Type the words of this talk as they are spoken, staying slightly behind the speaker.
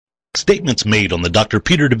Statements made on the Dr.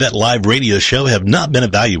 Peter DeVette Live radio show have not been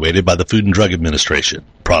evaluated by the Food and Drug Administration.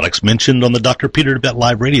 Products mentioned on the Dr. Peter DeVette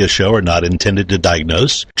Live radio show are not intended to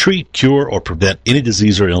diagnose, treat, cure, or prevent any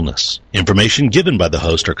disease or illness. Information given by the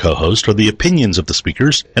host or co-host are the opinions of the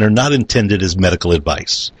speakers and are not intended as medical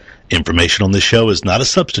advice. Information on this show is not a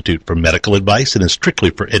substitute for medical advice and is strictly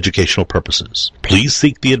for educational purposes. Please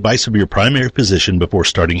seek the advice of your primary physician before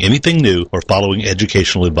starting anything new or following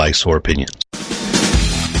educational advice or opinions.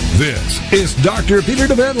 This is Dr. Peter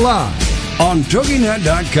DeVette Live on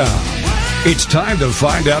TogiNet.com. It's time to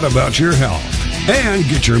find out about your health and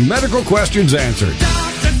get your medical questions answered.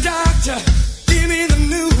 Doctor, give me the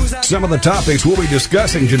news. Some of the topics we'll be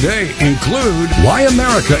discussing today include why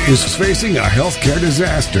America is facing a healthcare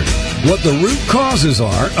disaster, what the root causes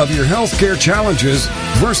are of your healthcare challenges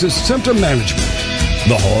versus symptom management,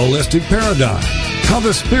 the holistic paradigm, how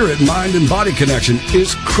the spirit, mind, and body connection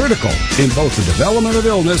is critical in both the development of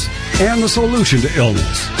illness and the solution to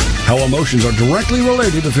illness, how emotions are directly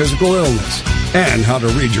related to physical illness, and how to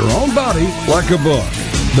read your own body like a book.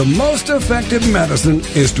 The most effective medicine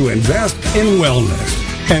is to invest in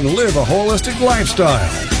wellness and live a holistic lifestyle.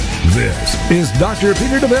 This is Dr.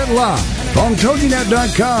 Peter DeVette Live on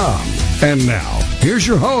TogiNet.com. And now, here's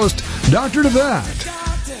your host, Dr. DeVette.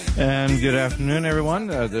 And good afternoon, everyone.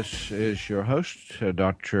 This is your host,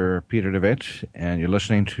 Dr. Peter DeVette, and you're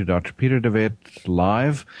listening to Dr. Peter DeVette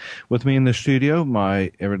Live. With me in the studio,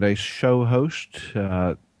 my everyday show host,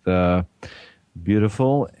 the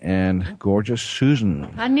beautiful and gorgeous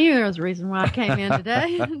Susan. I knew there was a reason why I came in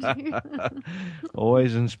today.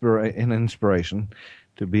 Always an inspiration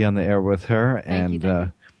to be on the air with her. Thank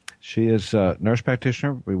you. She is a nurse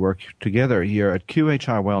practitioner. We work together here at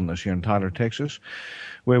QHI Wellness here in Tyler, Texas,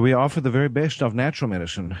 where we offer the very best of natural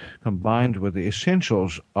medicine combined with the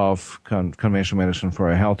essentials of conventional medicine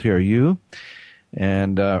for a healthier you.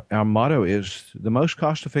 And our motto is the most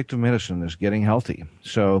cost-effective medicine is getting healthy.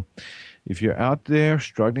 So if you're out there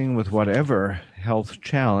struggling with whatever health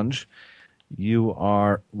challenge, you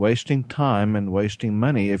are wasting time and wasting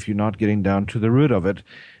money if you're not getting down to the root of it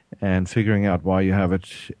and figuring out why you have it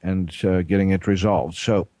and getting it resolved.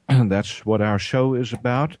 So that's what our show is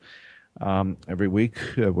about. Every week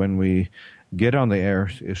when we get on the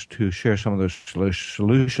air is to share some of those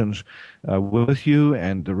solutions with you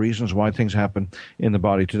and the reasons why things happen in the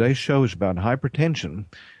body. Today's show is about hypertension,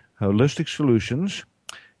 holistic solutions,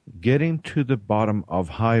 getting to the bottom of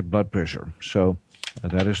high blood pressure. So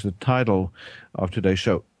that is the title of today's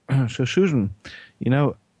show. So Susan,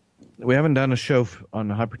 we haven't done a show on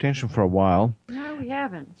hypertension for a while. No, we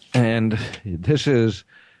haven't. And this is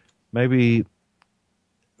maybe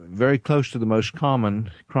very close to the most common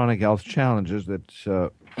chronic health challenges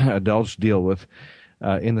that adults deal with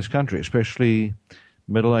in this country, especially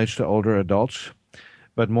middle-aged to older adults.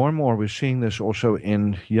 But more and more, we're seeing this also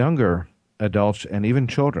in younger adults and even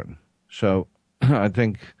children. So I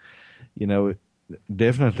think,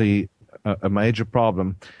 definitely a major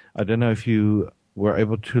problem. I don't know if you were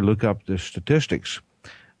able to look up the statistics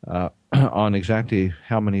on exactly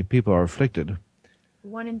how many people are afflicted.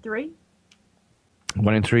 1 in 3?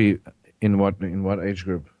 1 in 3 in what age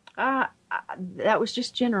group? That was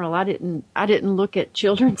just general. I didn't look at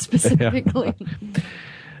children specifically. Yeah.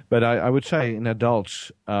 But I would say in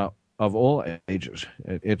adults of all ages,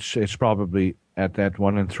 it's probably at that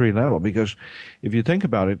 1 in 3 level, because if you think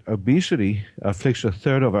about it, obesity afflicts a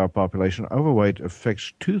third of our population. Overweight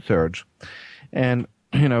affects 2/3. And,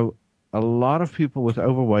 a lot of people with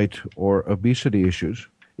overweight or obesity issues,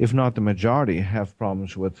 if not the majority, have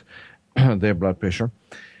problems with their blood pressure.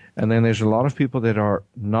 And then there's a lot of people that are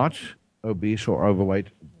not obese or overweight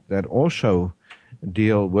that also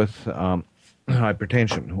deal with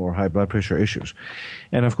hypertension or high blood pressure issues.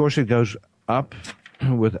 And, of course, it goes up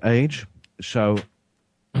with age. So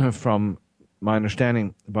from my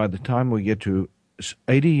understanding, by the time we get to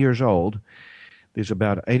 80 years old, there's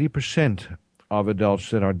about 80% of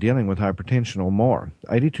adults that are dealing with hypertension or more,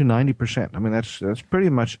 80 to 90%. I mean, that's pretty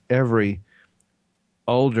much every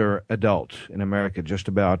older adult in America, just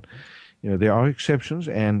about. There are exceptions,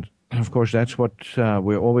 and, of course, that's what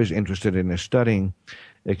we're always interested in, is studying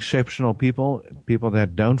exceptional people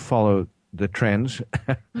that don't follow the trends,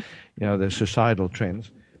 the societal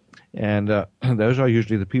trends. And those are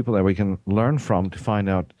usually the people that we can learn from to find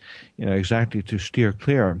out, exactly to steer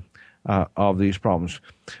clear of these problems.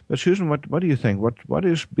 But Susan, what do you think? What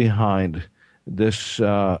is behind this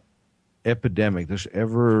epidemic, this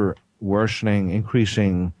ever worsening,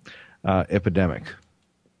 increasing epidemic?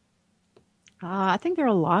 I think there are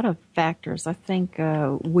a lot of factors. I think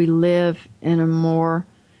we live in a more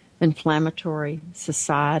inflammatory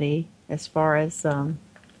society as far as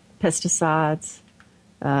pesticides,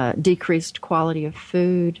 decreased quality of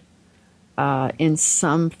food. In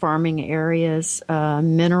some farming areas,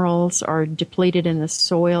 minerals are depleted in the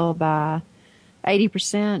soil by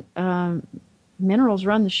 80%. Minerals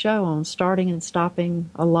run the show on starting and stopping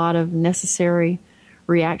a lot of necessary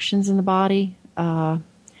reactions in the body. I'm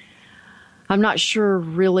not sure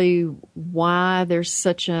really why there's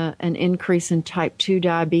such an increase in type 2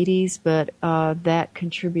 diabetes, but that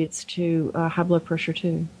contributes to high blood pressure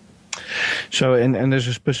too. So, and there's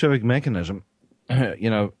a specific mechanism,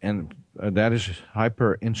 and that is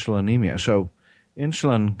hyperinsulinemia. So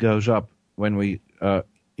insulin goes up when we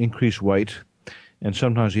increase weight, and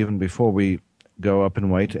sometimes even before we go up in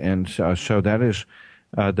weight. And so that is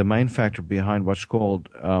the main factor behind what's called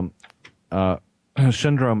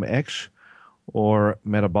syndrome X or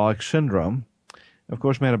metabolic syndrome. Of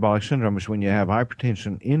course, metabolic syndrome is when you have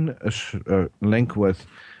hypertension in a link with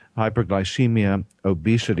hyperglycemia,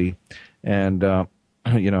 obesity, and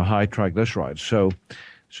high triglycerides. So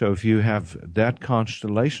if you have that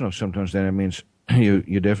constellation of symptoms, then it means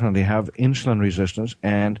you definitely have insulin resistance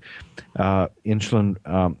and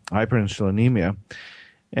hyperinsulinemia.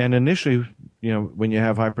 And initially, when you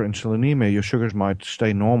have hyperinsulinemia, your sugars might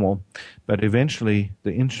stay normal, but eventually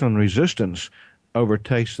the insulin resistance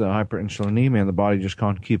overtakes the hyperinsulinemia, and the body just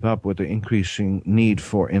can't keep up with the increasing need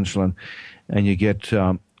for insulin, and you get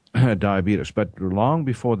diabetes. But long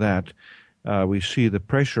before that, we see the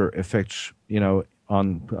pressure effects,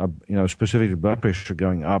 on specifically blood pressure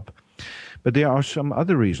going up. But there are some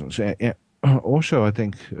other reasons. Also, I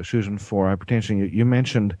think, Susan, for hypertension, you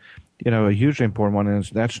mentioned, a hugely important one, and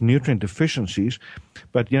that's nutrient deficiencies.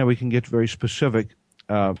 But, we can get very specific,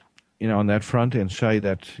 on that front and say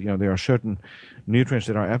that, there are certain nutrients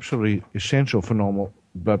that are absolutely essential for normal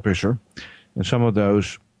blood pressure. And some of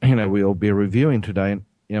those, we'll be reviewing today,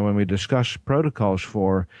 when we discuss protocols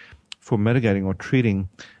for mitigating or treating,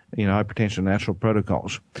 hypertension, natural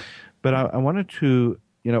protocols. But I wanted to,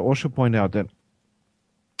 also point out that,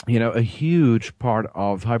 a huge part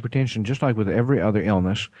of hypertension, just like with every other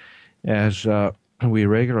illness, as we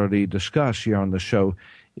regularly discuss here on the show,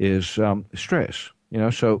 is stress.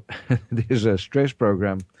 So there's a stress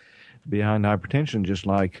program behind hypertension, just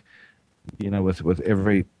like, with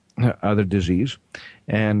every other disease.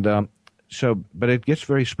 And but it gets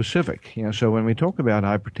very specific. So when we talk about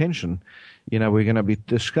hypertension, we're going to be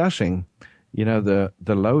discussing, the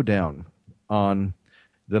lowdown on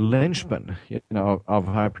the linchpin, of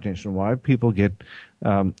hypertension, why people get,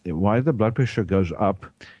 why the blood pressure goes up,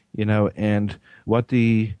 and what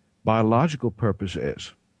the biological purpose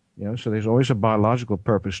is. So there's always a biological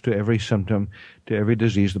purpose to every symptom, to every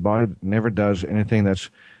disease. The body never does anything that's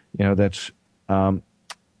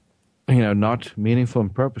not meaningful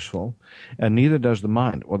and purposeful, and neither does the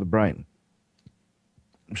mind or the brain.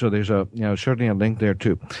 So there's certainly a link there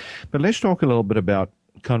too. But let's talk a little bit about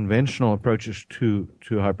conventional approaches to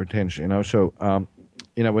hypertension. So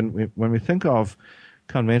when we think of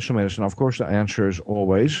conventional medicine, of course the answer is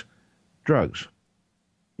always drugs.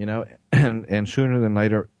 And sooner than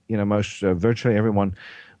later, most virtually everyone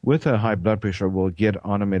with a high blood pressure will get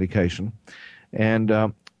on a medication. And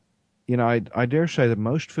I dare say that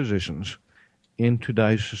most physicians in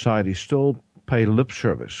today's society still pay lip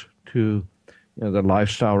service to the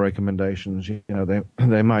lifestyle recommendations.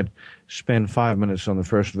 They might spend 5 minutes on the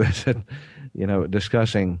first visit,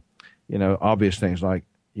 discussing, obvious things like,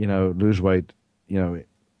 lose weight,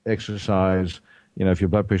 exercise, if your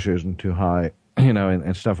blood pressure isn't too high,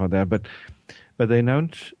 and stuff like that. But they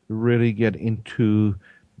don't really get into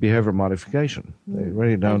behavior modification. They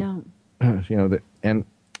really don't.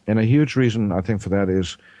 And a huge reason I think for that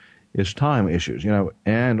is time issues,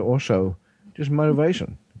 and also just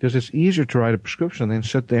motivation. Because it's easier to write a prescription than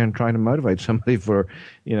sit there and try to motivate somebody for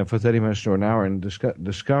 30 minutes to an hour and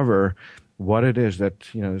discover what it is that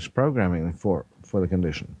is programming for the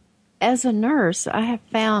condition. As a nurse, I have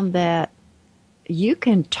found that you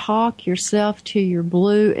can talk yourself to your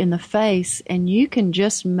blue in the face, and you can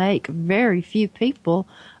just make very few people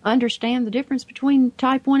understand the difference between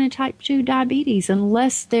type 1 and type 2 diabetes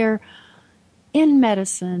unless they're in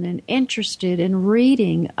medicine and interested in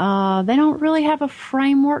reading. They don't really have a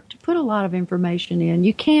framework to put a lot of information in.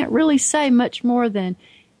 You can't really say much more than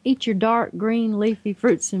eat your dark green leafy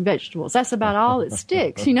fruits and vegetables. That's about all that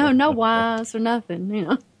sticks, no whys or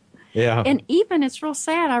nothing, Yeah. And even it's real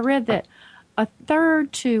sad. I read that a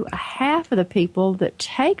third to a half of the people that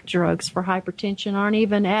take drugs for hypertension aren't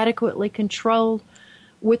even adequately controlled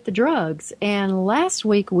with the drugs. And last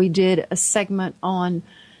week we did a segment on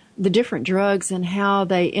the different drugs and how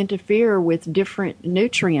they interfere with different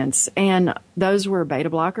nutrients. And those were beta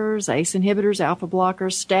blockers, ACE inhibitors, alpha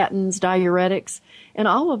blockers, statins, diuretics, and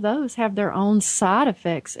all of those have their own side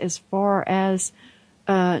effects as far as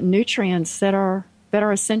nutrients that are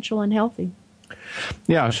essential and healthy.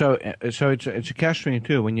 Yeah, so it's a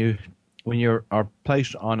catch-22 when you are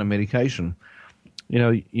placed on a medication.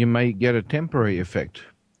 You may get a temporary effect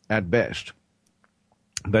at best.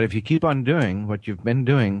 But if you keep on doing what you've been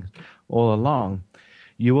doing all along,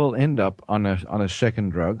 you will end up on a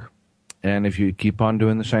second drug. And if you keep on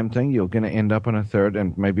doing the same thing, you're going to end up on a third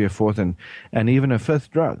and maybe a fourth and even a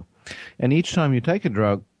fifth drug. And each time you take a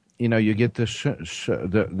drug, you get the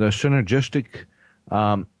synergistic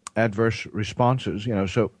adverse responses.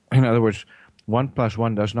 So in other words, 1 +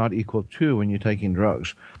 1 does not equal 2 when you're taking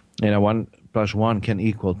drugs. 1 + 1 can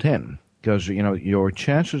equal 10. Because, your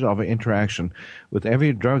chances of an interaction with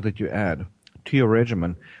every drug that you add to your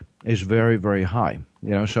regimen is very, very high.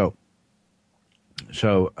 So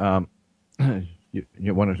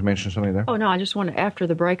you wanted to mention something there? Oh, no, I just wanted, after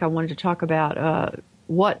the break, I wanted to talk about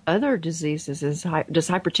what other diseases does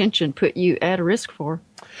hypertension put you at a risk for?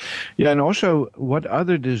 Yeah, and also what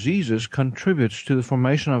other diseases contributes to the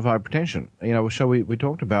formation of hypertension. So we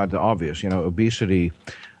talked about the obvious, obesity,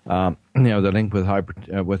 the link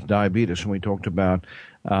with diabetes, and we talked about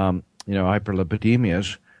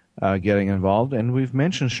hyperlipidemias getting involved, and we've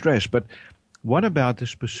mentioned stress. But what about the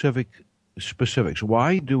specifics?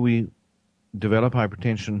 Why do we develop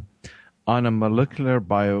hypertension on a molecular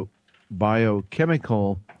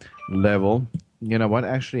biochemical level? What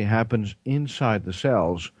actually happens inside the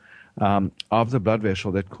cells of the blood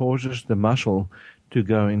vessel that causes the muscle to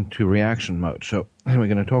go into reaction mode. So we're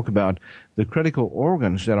going to talk about the critical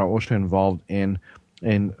organs that are also involved in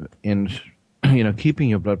keeping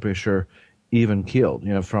your blood pressure even keeled.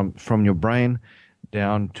 From your brain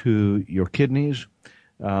down to your kidneys.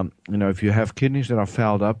 If you have kidneys that are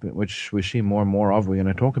fouled up, which we see more and more of, we're going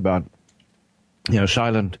to talk about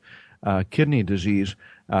silent kidney disease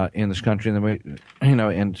in this country,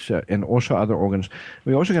 and also other organs.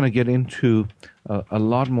 We're also going to get into a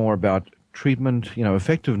lot more about treatment,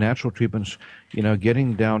 effective natural treatments,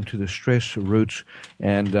 getting down to the stress roots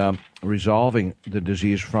and resolving the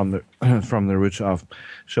disease from the roots of.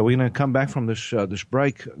 So we're going to come back from this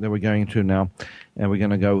break that we're going to now, and we're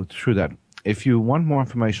going to go through that. If you want more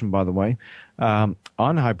information, by the way, on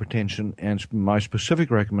hypertension and my specific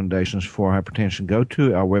recommendations for hypertension, go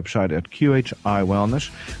to our website at QHI Wellness,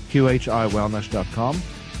 QHIWellness.com.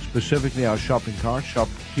 Specifically, our shopping cart,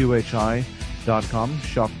 shopqhi.com,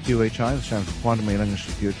 shop QHI, the Center for Quantum Healing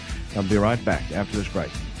Institute. I'll be right back after this break.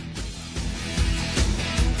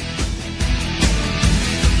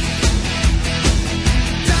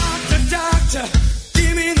 Doctor,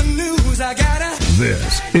 give me the news. I gotta.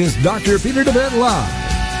 This is Dr. Peter DeVette Live.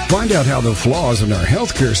 Find out how the flaws in our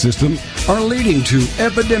healthcare system are leading to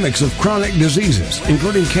epidemics of chronic diseases,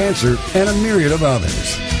 including cancer and a myriad of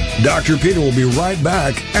others. Dr. Peter will be right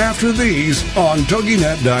back after these on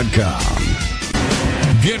TogiNet.com.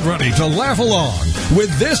 Get ready to laugh along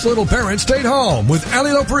with This Little Parent Stayed Home with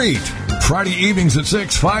Ali Lopreet. Friday evenings at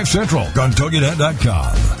 6, 5 Central on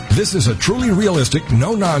TogiNet.com. This is a truly realistic,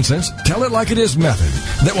 no-nonsense, tell-it-like-it-is method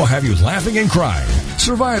that will have you laughing and crying,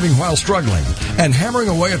 surviving while struggling, and hammering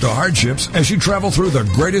away at the hardships as you travel through the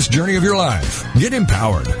greatest journey of your life. Get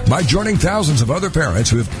empowered by joining thousands of other parents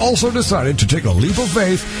who have also decided to take a leap of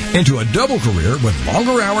faith into a double career with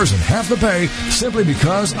longer hours and half the pay simply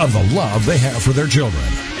because of the love they have for their children.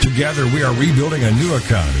 Together, we are rebuilding a new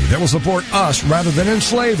economy that will support us rather than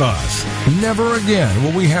enslave us. Never again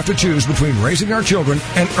will we have to choose between raising our children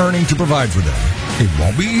and earning to provide for them. It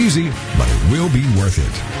won't be easy, but it will be worth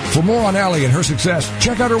it. For more on Allie and her success,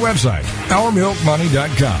 check out her website,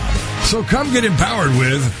 OurMilkMoney.com. So come get empowered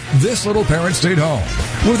with This Little Parent Stayed Home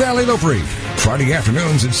with Allie Lopreet. Friday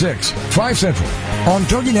afternoons at 6, 5 Central on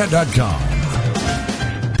TogiNet.com.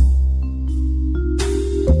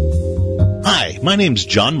 Hi, my name's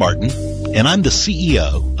John Martin, and I'm the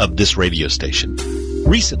CEO of this radio station.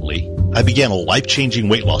 Recently, I began a life-changing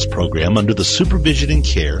weight loss program under the supervision and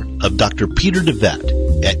care of Dr. Peter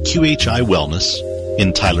DeVette at QHI Wellness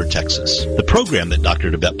in Tyler, Texas. The program that Dr.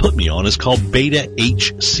 DeVette put me on is called Beta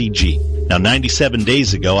HCG. Now, 97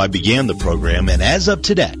 days ago, I began the program, and as of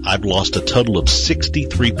today, I've lost a total of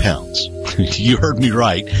 63 pounds. You heard me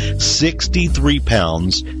right, 63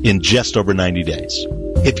 pounds in just over 90 days.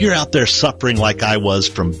 If you're out there suffering like I was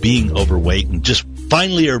from being overweight and just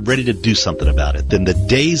finally are ready to do something about it, then the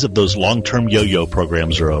days of those long-term yo-yo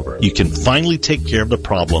programs are over. You can finally take care of the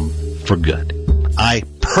problem for good. I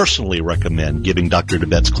personally recommend giving Dr.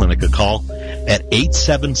 DeBette's clinic a call at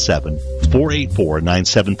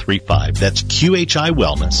 877-484-9735. That's QHI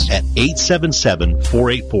Wellness at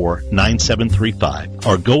 877-484-9735.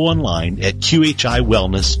 Or go online at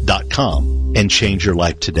QHIWellness.com and change your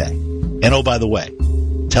life today. And oh, by the way,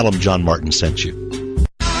 tell them John Martin sent you.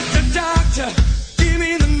 Doctor, give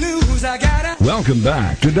me the news. I gotta. Welcome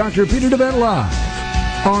back to Dr. Peter DeBette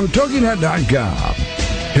Live on TogiNet.com.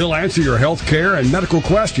 He'll answer your health care and medical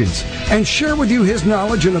questions and share with you his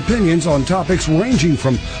knowledge and opinions on topics ranging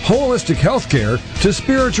from holistic health care to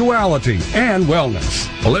spirituality and wellness.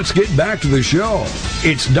 Well, let's get back to the show.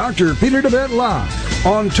 It's Dr. Peter DeBette Live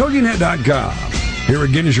on TogiNet.com. Here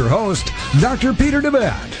again is your host, Dr. Peter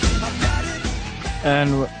DeBette.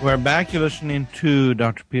 And we're back. You're listening to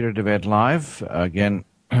Dr. Peter DeBette Live. Again,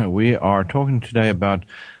 we are talking today about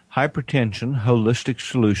hypertension, holistic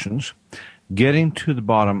solutions, getting to the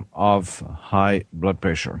bottom of high blood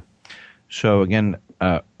pressure. So again,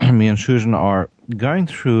 me and Susan are going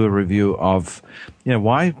through a review of,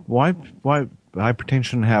 why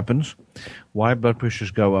hypertension happens, why blood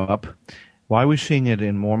pressures go up, why we're seeing it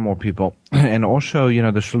in more and more people, and also,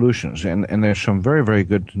 the solutions. And there's some very, very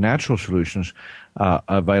good natural solutions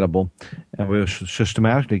available. And we'll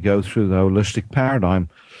systematically go through the holistic paradigm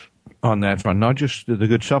on that front, not just the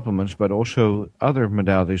good supplements, but also other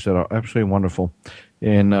modalities that are absolutely wonderful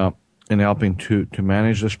in helping to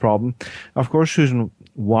manage this problem. Of course, Susan,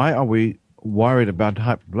 why are we worried about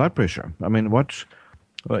high blood pressure? I mean, what's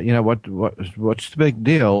the big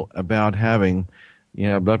deal about having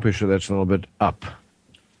blood pressure that's a little bit up?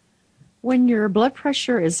 When your blood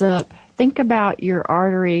pressure is up, think about your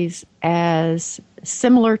arteries as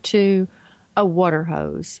similar to a water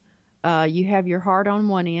hose. You have your heart on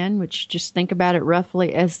one end, which just think about it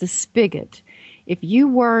roughly as the spigot. If you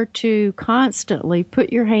were to constantly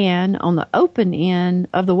put your hand on the open end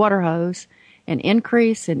of the water hose and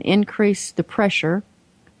increase the pressure,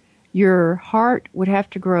 your heart would have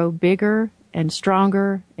to grow bigger and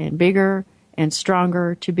stronger and bigger and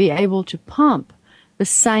stronger to be able to pump the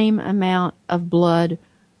same amount of blood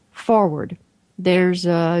forward. There's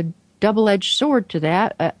a double-edged sword to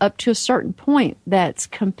that. Up to a certain point, that's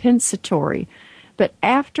compensatory. But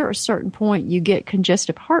after a certain point, you get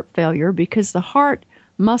congestive heart failure because the heart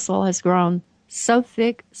muscle has grown so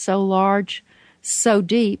thick, so large, so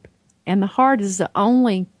deep, and the heart is the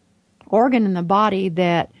only organ in the body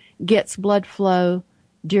that gets blood flow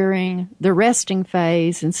during the resting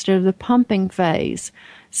phase instead of the pumping phase.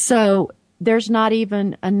 So there's not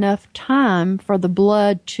even enough time for the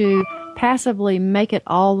blood to passively make it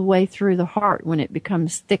all the way through the heart when it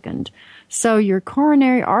becomes thickened. So your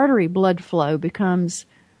coronary artery blood flow becomes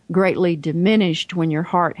greatly diminished when your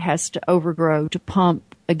heart has to overgrow to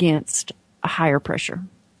pump against a higher pressure.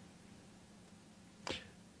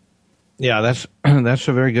 Yeah, that's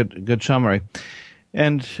a very good summary.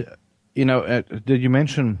 And did you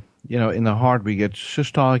mention in the heart we get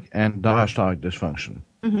systolic and diastolic dysfunction?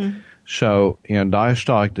 Mm-hmm. So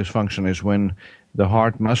diastolic dysfunction is when the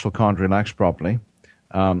heart muscle can't relax properly,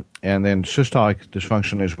 and then systolic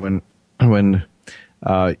dysfunction is when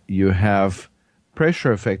you have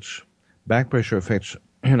pressure effects, back pressure effects,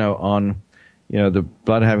 on the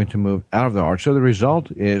blood having to move out of the heart. So the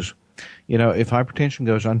result is, if hypertension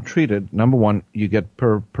goes untreated, number one, you get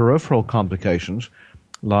peripheral complications,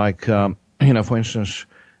 like for instance,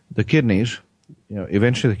 the kidneys.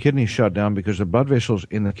 Eventually the kidneys shut down because the blood vessels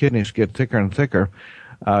in the kidneys get thicker and thicker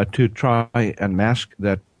to try and mask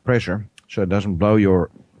that pressure so it doesn't blow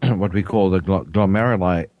your what we call the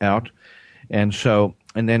glomeruli out. And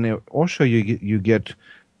then also you get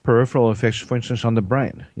peripheral effects, for instance, on the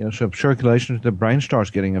brain. So circulation to the brain starts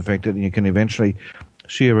getting affected, and you can eventually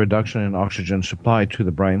see a reduction in oxygen supply to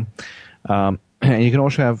the brain. And you can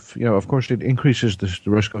also have, of course, it increases the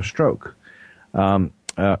risk of stroke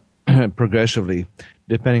progressively,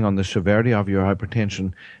 depending on the severity of your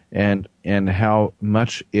hypertension and how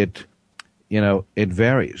much it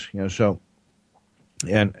varies. So,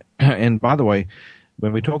 and by the way,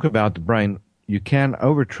 when we talk about the brain, you can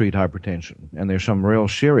overtreat hypertension, and there's some real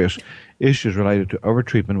serious issues related to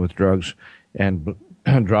overtreatment with drugs and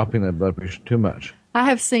dropping the blood pressure too much. I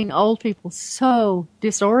have seen old people so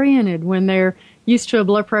disoriented when they're used to a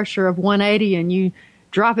blood pressure of 180 and you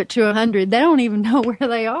drop it to 100. They don't even know where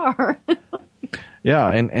they are. Yeah,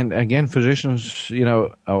 and again, physicians,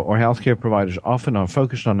 or healthcare providers often are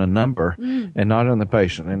focused on the number and not on the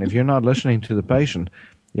patient. And if you're not listening to the patient,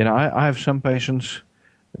 I have some patients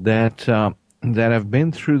that have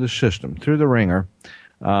been through the system, through the ringer,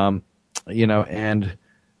 and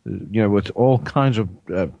with all kinds of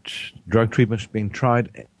drug treatments being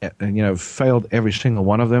tried, and failed every single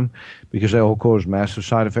one of them because they all cause massive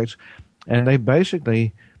side effects, and they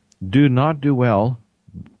basically do not do well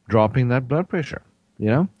dropping that blood pressure.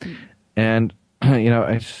 And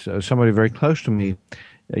it's somebody very close to me,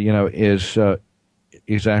 is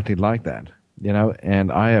exactly like that.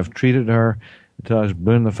 And I have treated her until I was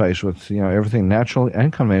blue in the face with everything natural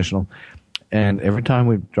and conventional. And every time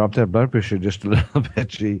we drop that blood pressure just a little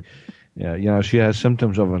bit, she has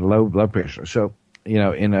symptoms of a low blood pressure. So,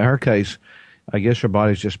 in her case, I guess her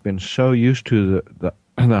body's just been so used to the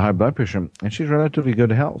high blood pressure, and she's relatively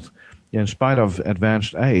good health in spite of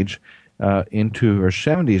advanced age, into her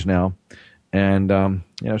 70s now. And,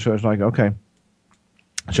 so it's like, okay.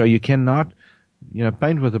 So you cannot,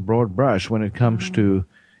 paint with a broad brush when it comes to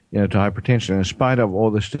hypertension, in spite of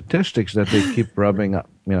all the statistics that they keep rubbing up.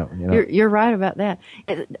 You're right about that.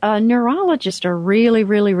 Neurologists are really,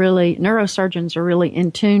 really, really, neurosurgeons are really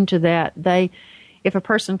in tune to that. If a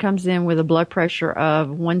person comes in with a blood pressure of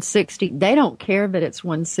 160, they don't care that it's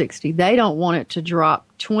 160. They don't want it to drop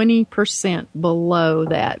 20% below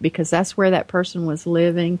that, because that's where that person was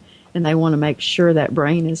living, and they want to make sure that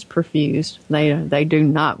brain is perfused. They do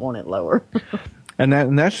not want it lower.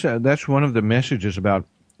 And that's one of the messages about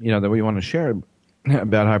that we want to share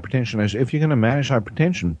about hypertension is if you're going to manage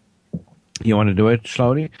hypertension, you want to do it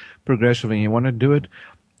slowly, progressively. You want to do it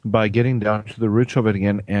by getting down to the roots of it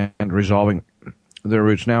again and resolving the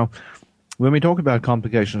roots. Now, when we talk about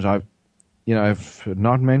complications, I've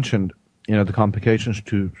not mentioned the complications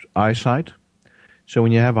to eyesight. So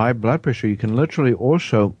when you have high blood pressure, you can literally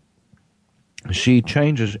also see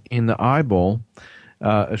changes in the eyeball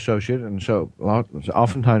associated, and so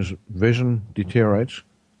oftentimes vision deteriorates.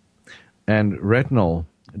 And retinal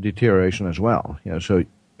deterioration as well. So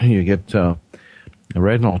you get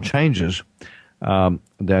retinal changes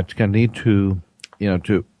that can lead to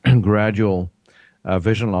gradual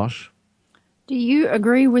vision loss. Do you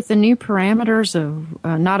agree with the new parameters of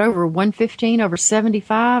not over 115 over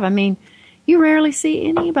 75? I mean, you rarely see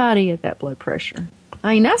anybody at that blood pressure.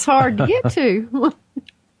 I mean, that's hard to get to.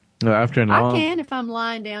 After I can if I'm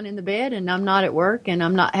lying down in the bed and I'm not at work and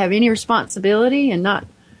I'm not have any responsibility and not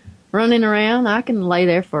running around. I can lay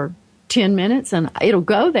there for 10 minutes and it'll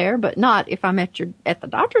go there, but not if I'm at the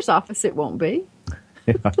doctor's office. It won't be.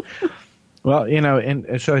 Yeah. Well,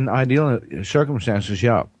 so in ideal circumstances,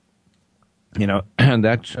 and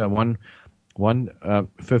that's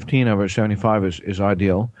 115 over 75 is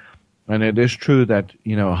ideal. And it is true that,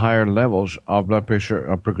 higher levels of blood pressure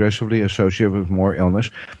are progressively associated with more illness.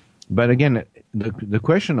 But again, the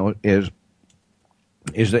question is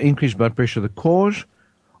the increased blood pressure the cause,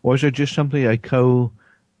 or is it just simply a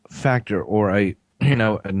co-factor or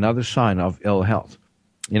another sign of ill health?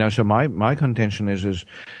 So my contention is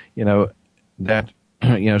that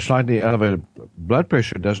slightly elevated blood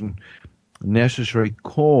pressure doesn't necessarily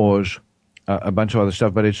cause a bunch of other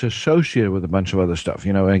stuff, but it's associated with a bunch of other stuff.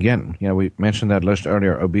 Again, we mentioned that list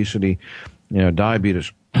earlier: obesity,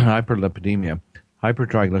 diabetes, hyperlipidemia,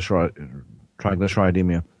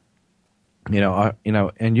 hypertriglyceridemia.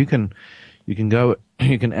 And you can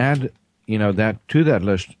add that to that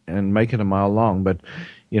list and make it a mile long. But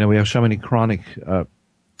we have so many chronic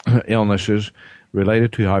illnesses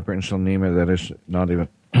related to hyperinsulinemia that is not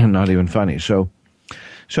even funny. So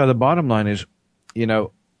the bottom line is, we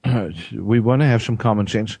want to have some common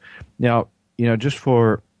sense. Now, just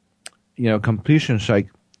for completion's sake,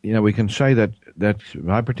 we can say that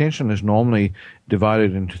hypertension is normally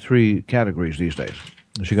divided into three categories these days.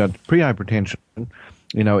 So you got pre-hypertension.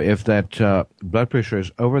 If that blood pressure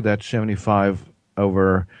is over that 75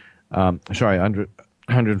 over,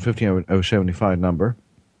 150 over 75 number,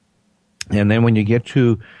 and then when you get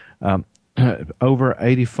to over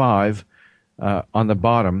 85 on the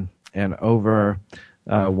bottom and over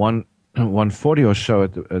 140 or so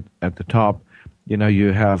at the top,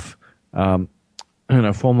 you have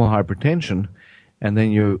formal hypertension, and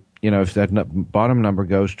then if that bottom number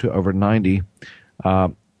goes to over 90.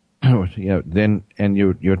 Then and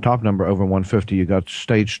your top number over 150, you got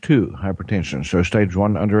stage 2 hypertension. So stage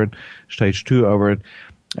 1 under it, stage 2 over it.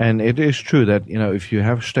 And it is true that, if you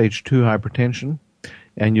have stage 2 hypertension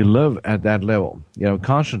and you live at that level,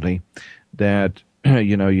 constantly, that,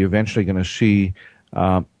 you're eventually going to see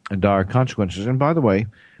dire consequences. And by the way,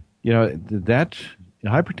 that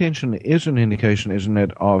hypertension is an indication, isn't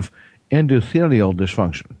it, of endothelial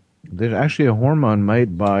dysfunction. There's actually a hormone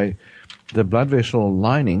made by the blood vessel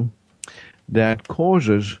lining that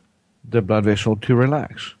causes the blood vessel to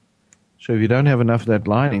relax. So if you don't have enough of that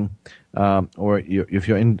lining, or if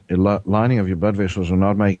your lining of your blood vessels are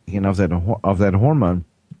not making enough of that hormone,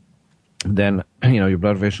 then your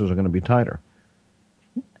blood vessels are going to be tighter.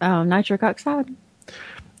 Nitric oxide?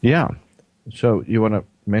 Yeah. So you want to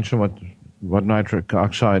mention what nitric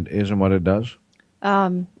oxide is and what it does?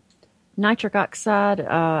 Nitric oxide,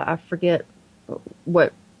 I forget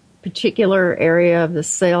what particular area of the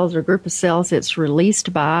cells or group of cells it's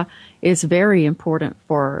released by, is very important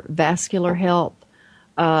for vascular health.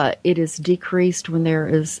 It is decreased when there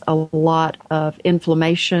is a lot of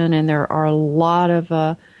inflammation, and there are a lot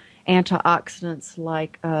of antioxidants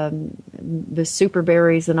like the super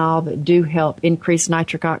berries and all that do help increase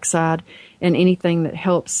nitric oxide, and anything that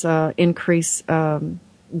helps increase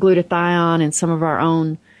glutathione and some of our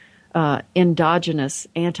own endogenous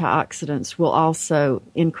antioxidants will also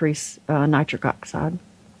increase nitric oxide.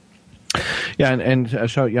 Yeah,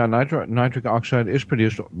 so nitric oxide is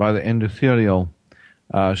produced by the endothelial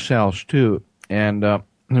cells too, and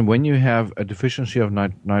when you have a deficiency of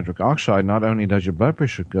nitric oxide, not only does your blood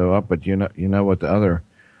pressure go up, but you know what the other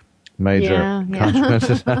major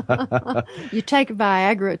consequences. You take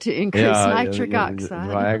Viagra to increase nitric oxide.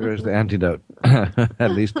 Viagra is the antidote,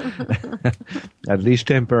 at least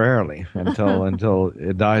temporarily, until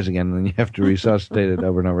it dies again, and then you have to resuscitate it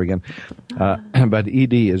over and over again. But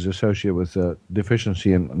ED is associated with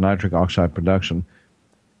deficiency in nitric oxide production.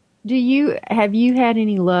 Have you had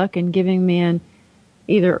any luck in giving men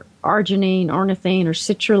either arginine, ornithine, or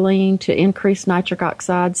citrulline to increase nitric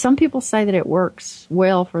oxide? Some people say that it works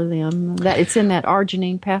well for them, that it's in that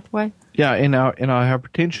arginine pathway. Yeah, in our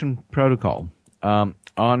hypertension protocol, on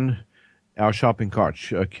our shopping cart,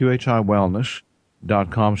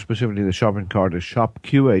 QHIWellness.com, specifically the shopping cart is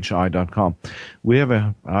shopqhi.com. We have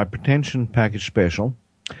a hypertension package special,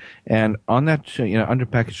 and on that, under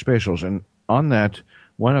package specials, and on that,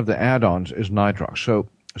 one of the add-ons is nitrox.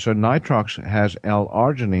 So nitrox has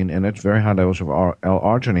L-arginine in it, very high levels of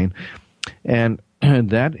L-arginine, and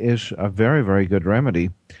that is a very, very good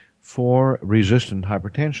remedy for resistant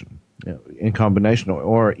hypertension in combination,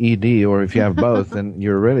 or ED, or if you have both, then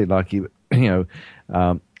you're really lucky, because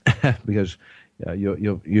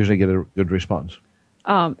you'll usually get a good response.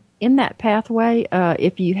 In that pathway,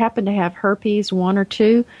 if you happen to have herpes 1 or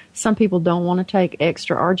 2, some people don't want to take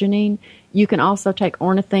extra arginine. You can also take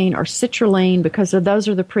ornithine or citrulline, because those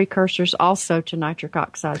are the precursors also to nitric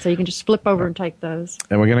oxide. So you can just flip over and take those.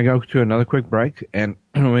 And we're going to go to another quick break. And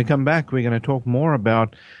when we come back, we're going to talk more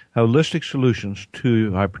about holistic solutions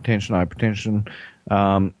to hypertension,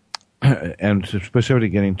 and specifically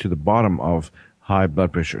getting to the bottom of high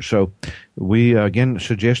blood pressure. So we, again,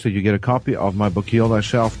 suggest that you get a copy of my book, Heal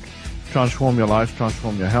Thyself, Transform Your Life,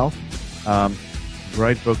 Transform Your Health.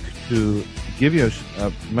 Great book to give you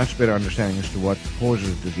a much better understanding as to what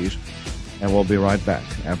causes the disease. And we'll be right back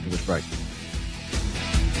after this break.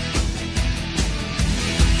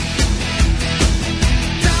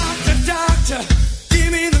 Doctor,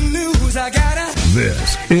 give me the news. I gotta.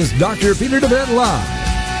 This is Dr. Peter DeVette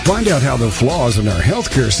Live. Find out how the flaws in our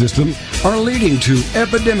healthcare system are leading to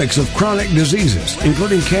epidemics of chronic diseases,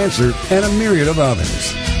 including cancer and a myriad of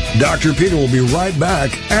others. Dr. Peter will be right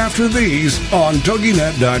back after these on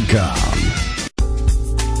TogiNet.com.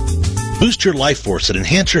 Boost your life force and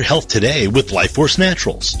enhance your health today with Life Force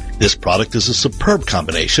Naturals. This product is a superb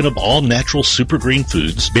combination of all natural super green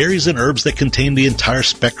foods, berries, and herbs that contain the entire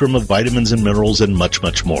spectrum of vitamins and minerals and much,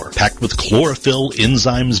 much more. Packed with chlorophyll,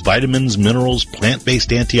 enzymes, vitamins, minerals,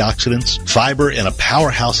 plant-based antioxidants, fiber, and a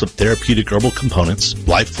powerhouse of therapeutic herbal components,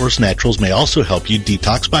 Life Force Naturals may also help you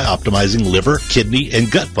detox by optimizing liver, kidney,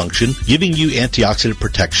 and gut function, giving you antioxidant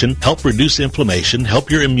protection, help reduce inflammation,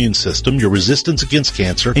 help your immune system, your resistance against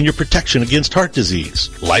cancer, and your protection against heart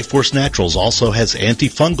disease. Life Force Naturals also has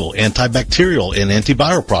antifungal, antibacterial, and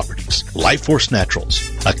antiviral properties. Life Force Naturals,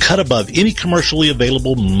 a cut above any commercially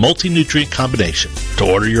available multi-nutrient combination.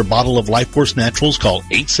 To order your bottle of Life Force Naturals, call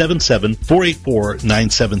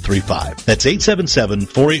 877-484-9735. That's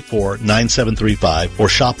 877-484-9735, or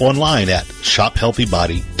shop online at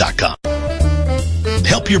shophealthybody.com.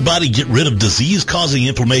 Help your body get rid of disease-causing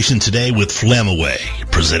inflammation today with Flamaway,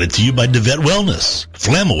 presented to you by DeVette Wellness.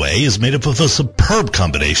 Flamaway is made up of a superb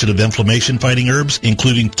combination of inflammation-fighting herbs,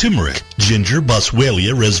 including turmeric, ginger,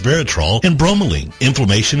 boswellia, resveratrol, and bromelain.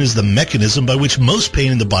 Inflammation is the mechanism by which most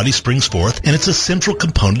pain in the body springs forth, and it's a central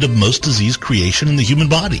component of most disease creation in the human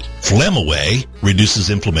body. Flamaway reduces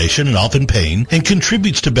inflammation and often pain, and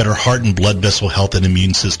contributes to better heart and blood vessel health and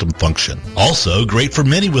immune system function. Also great for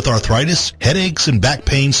many with arthritis, headaches, and back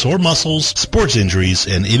pain, sore muscles, sports injuries,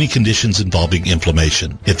 and any conditions involving inflammation.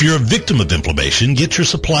 inflammation. If you're a victim of inflammation, get your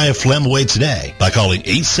supply of Phlegm away today by calling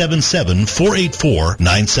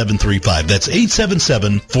 877-484-9735. That's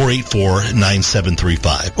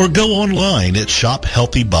 877-484-9735. Or go online at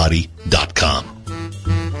shophealthybody.com.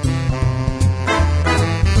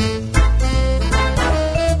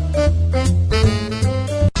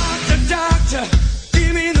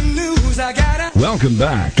 Welcome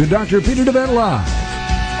back to Dr. Peter DeVette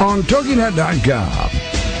Live on TogiNet.com.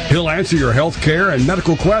 He'll answer your health care and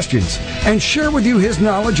medical questions and share with you his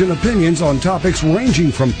knowledge and opinions on topics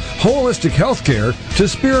ranging from holistic health care to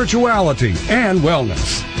spirituality and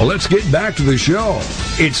wellness. Well, let's get back to the show.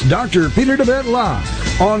 It's Dr. Peter DeVette Live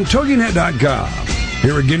on TogiNet.com.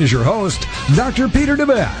 Here again is your host, Dr. Peter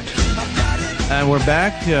DeVette. And we're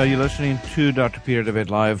back. You're listening to Dr. Peter DeVette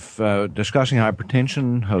Live, discussing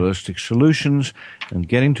hypertension, holistic solutions, and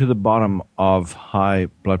getting to the bottom of high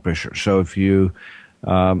blood pressure. So if you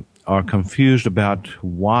are confused about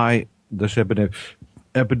why this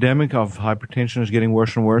epidemic of hypertension is getting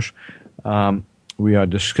worse and worse, we are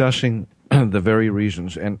discussing the very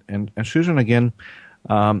reasons. And Susan, again,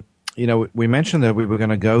 we mentioned that we were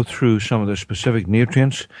going to go through some of the specific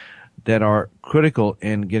nutrients that are critical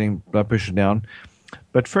in getting blood pressure down.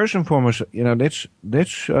 But first and foremost, let's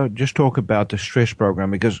just talk about the stress program,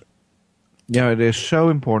 because it is so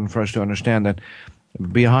important for us to understand that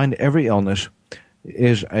behind every illness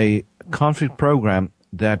is a conflict program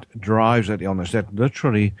that drives that illness, that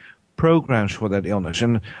literally programs for that illness.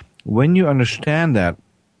 And when you understand that,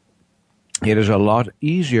 it is a lot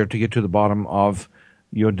easier to get to the bottom of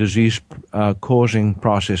your disease causing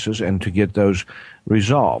processes and to get those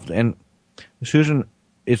resolved. And Susan,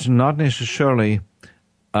 it's not necessarily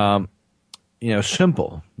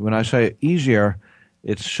simple. When I say easier,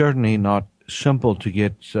 it's certainly not simple to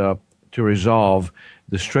get to resolve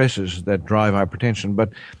the stresses that drive hypertension. But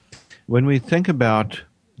when we think about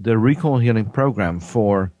the recall healing program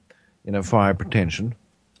for hypertension,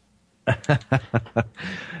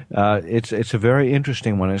 it's a very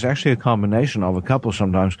interesting one. It's actually a combination of a couple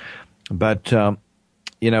sometimes, but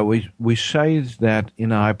we say that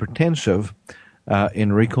in a hypertensive,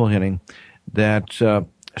 in recall healing, that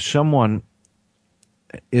someone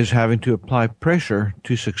is having to apply pressure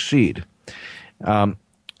to succeed. And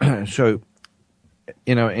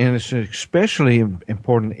it's especially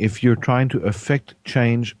important if you're trying to affect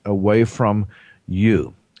change away from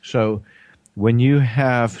you. So when you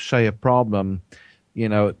have, say, a problem,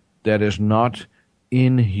 that is not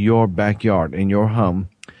in your backyard, in your home,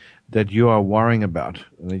 that you are worrying about,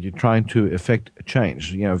 that you're trying to affect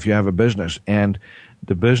change. If you have a business and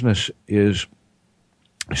the business is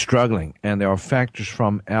struggling and there are factors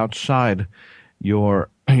from outside your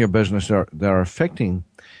business that are affecting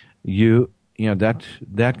you,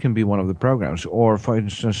 that can be one of the programs. Or, for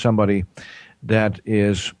instance, somebody that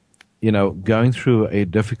is going through a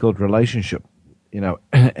difficult relationship,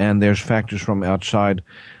 and there's factors from outside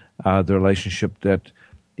the relationship that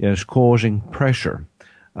is causing pressure.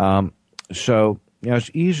 So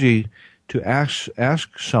it's easy to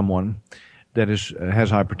ask someone that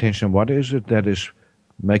has hypertension, what is it that is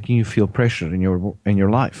making you feel pressure in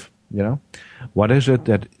your life? What is it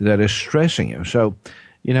that is stressing you? So,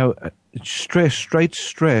 straight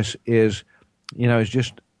stress is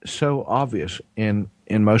just so obvious in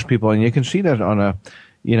most people, and you can see that on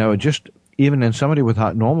just even in somebody with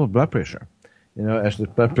normal blood pressure. As the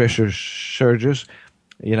blood pressure surges,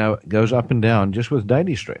 goes up and down just with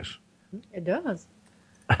daily stress. It does.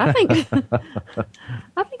 I think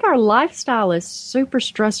our lifestyle is super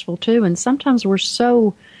stressful too, and sometimes we're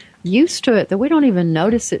so used to it that we don't even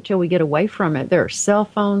notice it till we get away from it. There are cell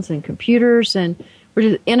phones and computers, and we're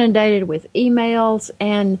just inundated with emails,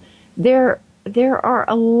 and there are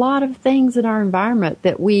a lot of things in our environment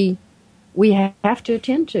that we have to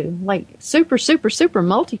attend to, like super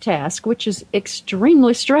multitask, which is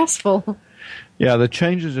extremely stressful. Yeah, the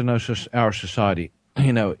changes in our society,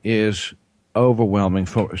 is overwhelming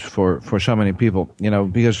for so many people,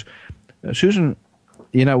 because, Susan,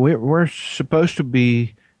 we're supposed to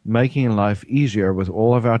be making life easier with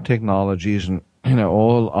all of our technologies and,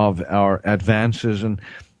 all of our advances and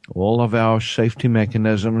all of our safety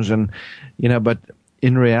mechanisms. And, but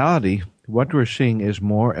in reality, what we're seeing is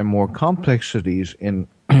more and more complexities in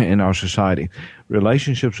our society.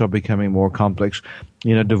 Relationships are becoming more complex.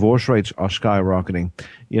 Divorce rates are skyrocketing.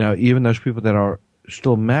 Even those people that are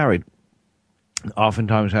still married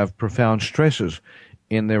oftentimes have profound stresses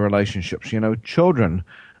in their relationships. Children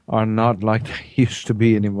are not like they used to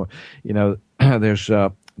be anymore. There's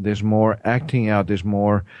more acting out. There's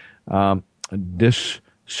more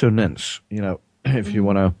dissonance. If you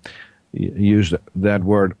want to use that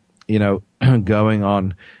word. going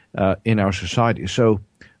on in our society. So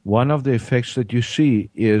one of the effects that you see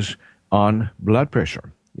is on blood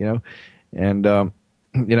pressure, and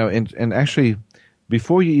actually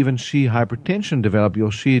before you even see hypertension develop,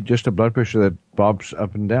 you'll see just a blood pressure that bobs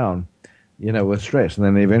up and down, with stress. And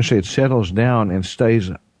then eventually it settles down and stays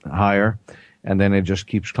higher, and then it just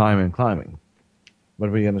keeps climbing and climbing. What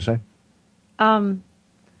were you going to say?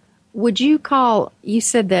 You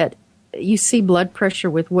said that you see blood pressure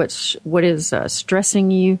with what is stressing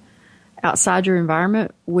you outside your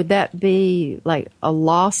environment. Would that be like a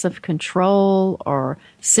loss of control or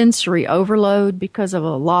sensory overload because of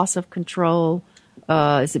a loss of control?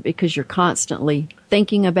 Is it because you're constantly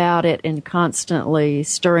thinking about it and constantly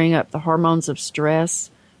stirring up the hormones of stress,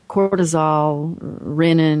 cortisol,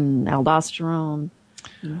 renin, aldosterone?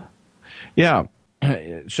 Yeah.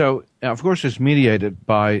 So, of course, it's mediated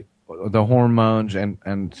by the hormones and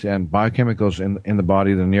biochemicals in the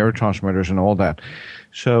body, the neurotransmitters and all that.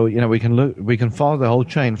 So, we can follow the whole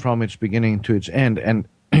chain from its beginning to its end. And,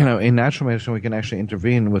 in natural medicine, we can actually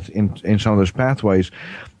intervene in some of those pathways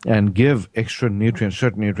and give extra nutrients,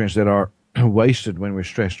 certain nutrients that are wasted when we're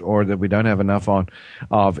stressed or that we don't have enough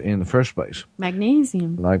of in the first place.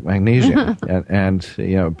 Magnesium. Like magnesium and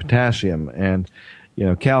potassium and,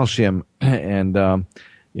 calcium and,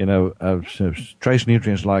 trace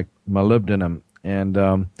nutrients like molybdenum and,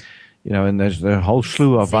 and there's a whole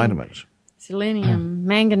slew of vitamins. Selenium,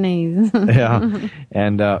 manganese. Yeah.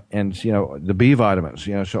 And the B vitamins,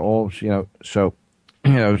 so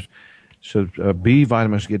B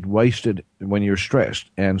vitamins get wasted when you're stressed.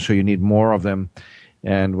 And so you need more of them.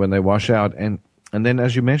 And when they wash out, and then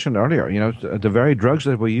as you mentioned earlier, the very drugs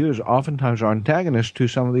that we use oftentimes are antagonists to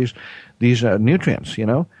some of these nutrients,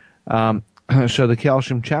 So the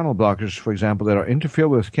calcium channel blockers, for example, that are interfere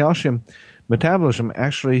with calcium metabolism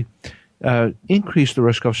actually increase the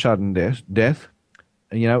risk of sudden death,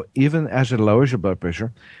 even as it lowers your blood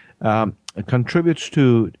pressure. It contributes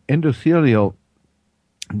to endothelial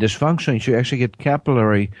dysfunction. You actually get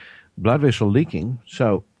capillary blood vessel leaking.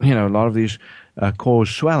 So, a lot of these cause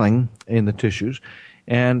swelling in the tissues.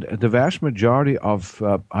 And the vast majority of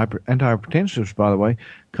antihypertensives, by the way,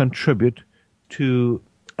 contribute to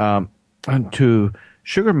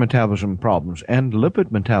sugar metabolism problems and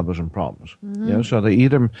lipid metabolism problems. Mm-hmm. So they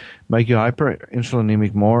either make you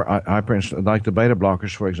hyperinsulinemic more, like the beta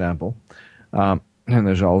blockers, for example, and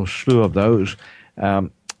there's a whole slew of those,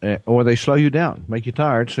 or they slow you down, make you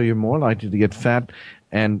tired, so you're more likely to get fat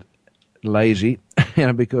and lazy,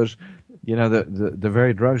 because the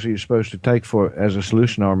very drugs that you're supposed to take as a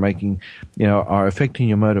solution are are affecting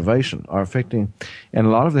your motivation, and a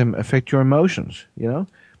lot of them affect your emotions.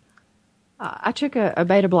 I took a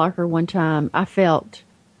beta blocker one time. I felt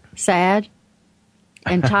sad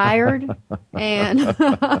and tired, and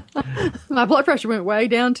my blood pressure went way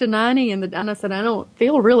down to 90, and I said, I don't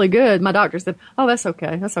feel really good. My doctor said, oh, that's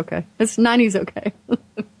okay. It's 90's okay.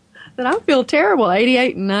 But I feel terrible,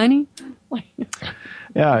 88 and 90.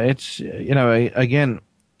 Yeah, it's, again,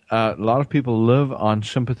 a lot of people live on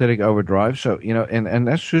sympathetic overdrive. So, and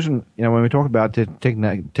that's Susan, when we talk about the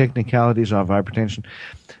technicalities of hypertension,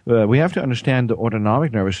 we have to understand the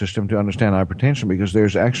autonomic nervous system to understand hypertension, because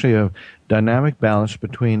there's actually a dynamic balance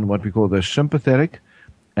between what we call the sympathetic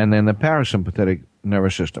and then the parasympathetic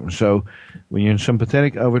nervous system. So when you're in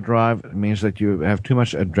sympathetic overdrive, it means that you have too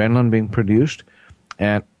much adrenaline being produced,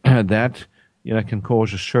 and that, can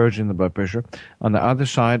cause a surge in the blood pressure. On the other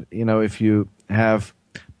side, if you have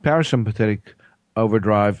parasympathetic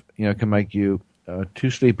overdrive, can make you too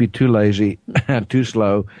sleepy, too lazy, too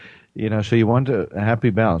slow, so you want a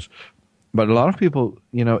happy balance. But a lot of people,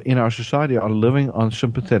 in our society are living on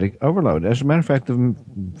sympathetic overload. As a matter of fact, the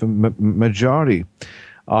majority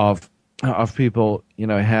of people,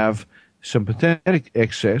 have sympathetic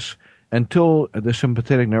excess until the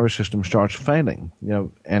sympathetic nervous system starts failing,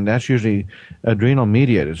 and that's usually adrenal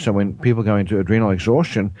mediated. So when people go into adrenal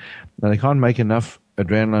exhaustion, they can't make enough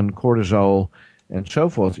adrenaline, cortisol, and so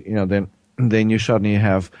forth, then you suddenly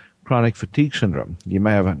have chronic fatigue syndrome. You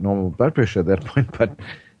may have a normal blood pressure at that point, but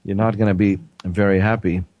you're not going to be very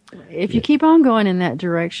happy. If you keep on going in that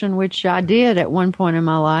direction, which I did at one point in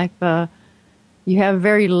my life, you have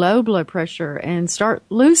very low blood pressure and start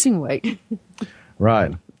losing weight.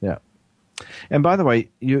 Right, yeah. And by the way,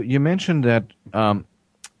 you mentioned that,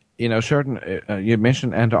 you mentioned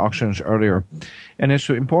antioxidants earlier, and it's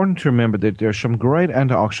important to remember that there's some great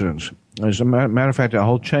antioxidants. As a matter of fact, a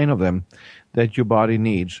whole chain of them that your body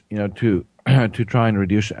needs, to try and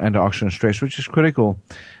reduce antioxidant stress, which is critical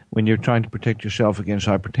when you're trying to protect yourself against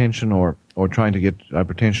hypertension or trying to get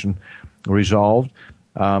hypertension resolved.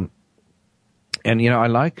 And, I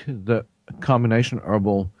like the combination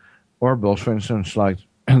herbals, for instance, like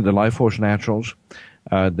the Life Force Naturals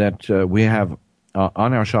that we have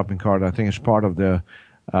on our shopping cart. I think it's part of the,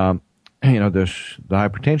 the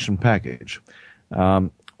hypertension package.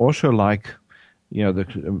 Also like,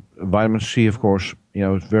 the vitamin C, of course,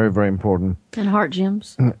 is very, very important. And heart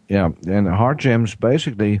gems. Yeah, and heart gems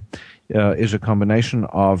basically is a combination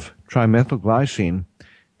of trimethylglycine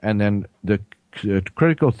and then the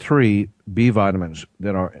critical 3 B vitamins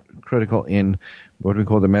that are critical in what we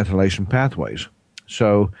call the methylation pathways.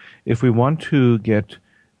 So if we want to get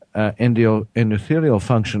endothelial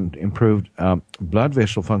function improved, blood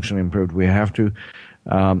vessel function improved, we have to,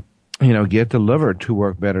 get the liver to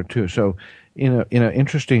work better too. So in an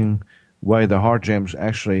interesting way, the heart gems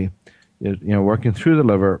actually, working through the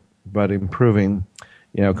liver, but improving,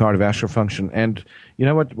 cardiovascular function. And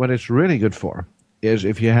what it's really good for is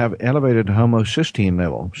if you have elevated homocysteine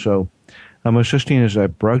level. So homocysteine is a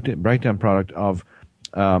breakdown product of,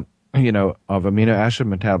 of amino acid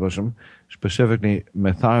metabolism, specifically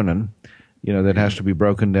methionine, that has to be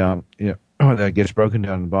broken down, or that gets broken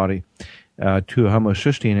down in the body to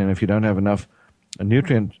homocysteine. And if you don't have enough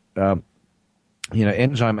nutrient,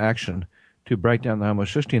 enzyme action to break down the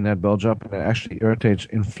homocysteine, that builds up and it actually irritates,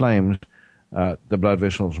 inflames the blood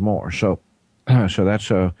vessels more. So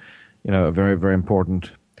that's a very, very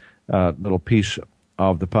important little piece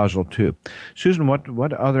of the puzzle too. Susan,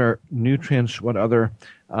 what other nutrients, what other,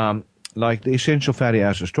 like the essential fatty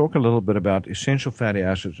acids, talk a little bit about essential fatty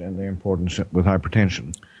acids and their importance with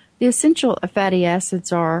hypertension. The essential fatty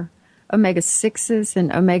acids are omega-6s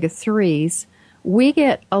and omega-3s. We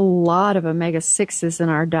get a lot of omega-6s in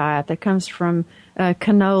our diet that comes from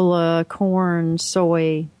canola, corn,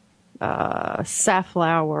 soy,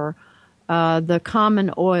 safflower, the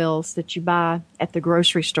common oils that you buy at the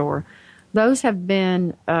grocery store. Those have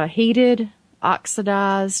been heated,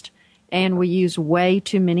 oxidized, and we use way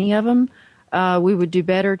too many of them. We would do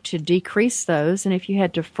better to decrease those, and if you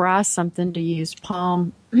had to fry something, to use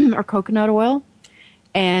palm or coconut oil,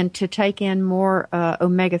 and to take in more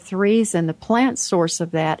omega-3s, and the plant source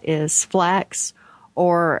of that is flax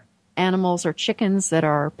or animals or chickens that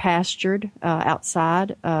are pastured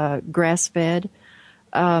outside, grass-fed,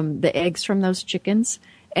 the eggs from those chickens,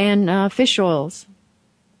 and fish oils.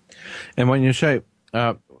 And when you say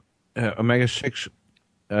omega-6,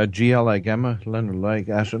 GLA, gamma linolenic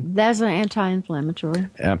acid, that's an anti-inflammatory.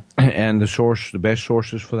 And the best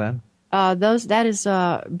sources for that? That is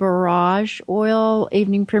borage oil,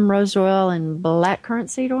 evening primrose oil, and blackcurrant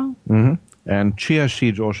seed oil. Mm-hmm. And chia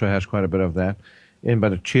seeds also has quite a bit of that.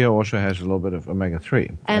 But chia also has a little bit of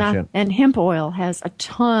omega-3. And hemp oil has a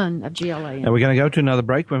ton of GLA in it. And we're going to go to another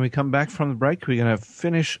break. When we come back from the break, we're going to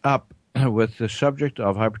finish up with the subject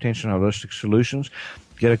of hypertension holistic solutions.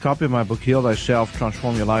 Get a copy of my book, Heal Thyself,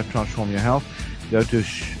 Transform Your Life, Transform Your Health. Go to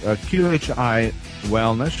QHI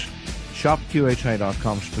Wellness. Shop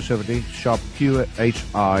QHI.com specifically. Shop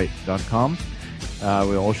QHI.com.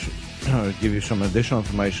 We'll also give you some additional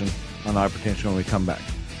information on hypertension when we come back.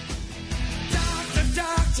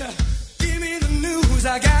 Doctor, give me the news.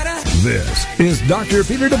 I gotta. This is Dr.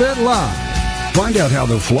 Peter DeVette Live. Find out how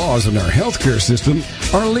the flaws in our healthcare system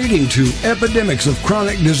are leading to epidemics of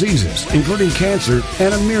chronic diseases, including cancer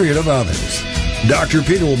and a myriad of others. Dr.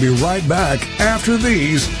 Peter will be right back after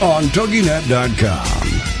these on TogiNet.com.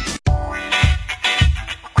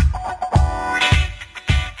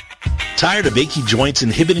 Tired of achy joints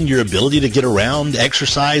inhibiting your ability to get around,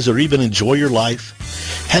 exercise, or even enjoy your life?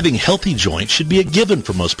 Having healthy joints should be a given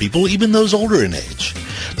for most people, even those older in age.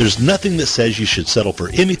 There's nothing that says you should settle for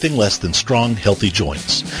anything less than strong, healthy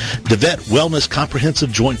joints. DeVette Wellness Comprehensive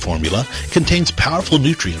Joint Formula contains powerful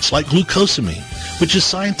nutrients like glucosamine, which is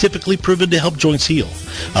scientifically proven to help joints heal.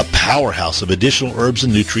 A powerhouse of additional herbs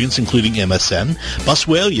and nutrients including MSM,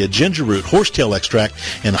 boswellia, ginger root, horsetail extract,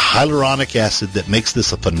 and hyaluronic acid that makes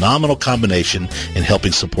this a phenomenal combination in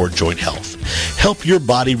helping support joint health. Help your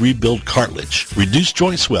body rebuild cartilage, reduce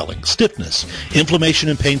joint swelling, stiffness, inflammation,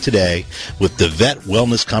 and pain today with the DeVette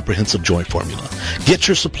Wellness Comprehensive Joint Formula. Get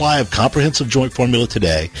your supply of Comprehensive Joint Formula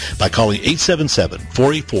today by calling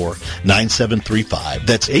 877-484-9735.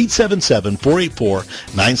 That's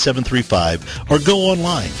 877-484-9735, or go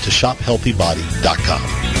online to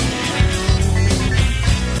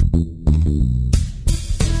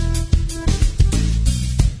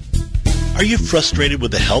shophealthybody.com. Are you frustrated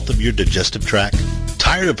with the health of your digestive tract?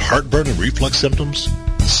 Tired of heartburn and reflux symptoms?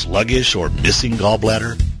 Sluggish or missing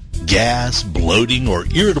gallbladder? Gas, bloating, or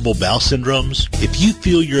irritable bowel syndromes? If you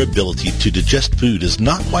feel your ability to digest food is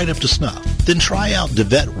not quite up to snuff, Then try out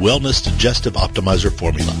DeVet Wellness Digestive Optimizer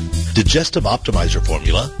Formula. Digestive Optimizer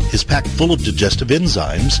Formula is packed full of digestive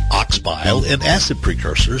enzymes, ox bile, and acid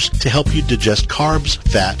precursors to help you digest carbs,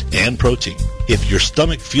 fat, and protein. If your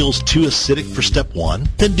stomach feels too acidic for step 1,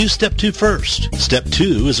 then do step 2 first. Step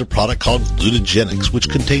 2 is a product called Glutagenics, which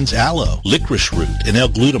contains aloe, licorice root, and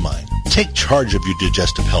L-glutamine. Take charge of your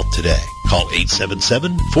digestive health today. Call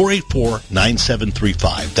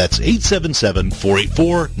 877-484-9735. That's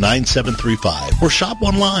 877-484-9735. Or shop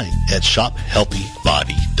online at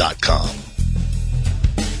shophealthybody.com.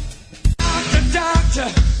 Doctor,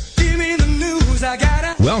 give me the news. I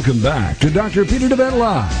gotta. Welcome back to Dr. Peter DeVet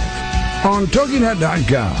Live on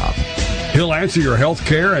TogiNet.com. He'll answer your health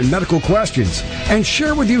care and medical questions and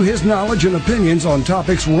share with you his knowledge and opinions on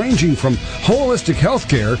topics ranging from holistic health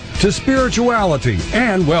care to spirituality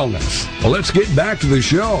and wellness. Well, let's get back to the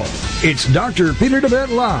show. It's Dr. Peter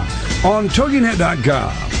DeVet Live on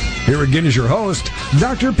TogiNet.com. Here again is your host,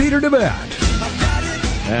 Dr. Peter DeVet.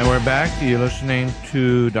 And we're back. You're listening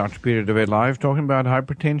to Dr. Peter DeVet Live, talking about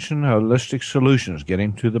hypertension, holistic solutions,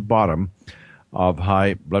 getting to the bottom of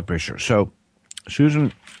high blood pressure. So,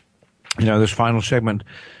 Susan, this final segment,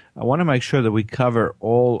 I want to make sure that we cover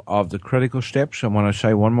all of the critical steps. I want to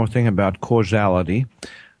say one more thing about causality.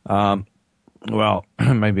 Maybe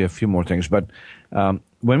a few more things. But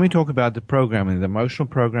when we talk about the programming, the emotional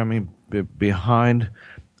programming behind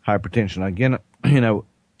hypertension, again,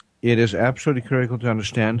 it is absolutely critical to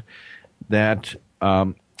understand that,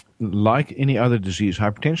 like any other disease,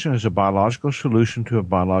 hypertension is a biological solution to a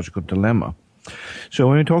biological dilemma. So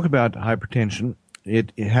when we talk about hypertension,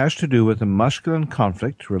 it has to do with a muscular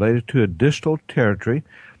conflict related to a distal territory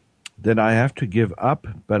that I have to give up,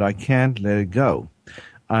 but I can't let it go.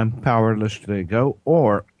 I'm powerless to let it go,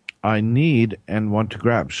 or I need and want to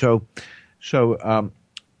grab. So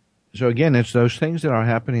again, it's those things that are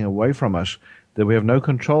happening away from us that we have no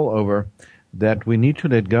control over, that we need to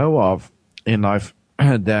let go of in life,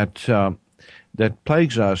 that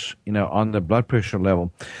plagues us, on the blood pressure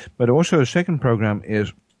level. But also, the second program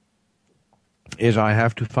is I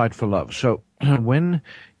have to fight for love. So when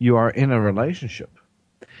you are in a relationship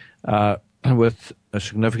with a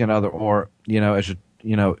significant other, or as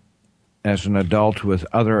an adult with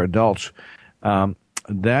other adults,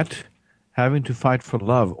 that having to fight for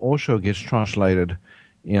love also gets translated,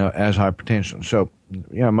 as hypertension. So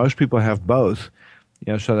most people have both.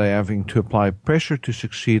 So they're having to apply pressure to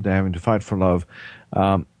succeed. They're having to fight for love.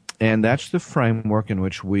 And that's the framework in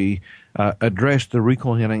which we address the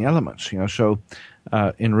recall healing elements. So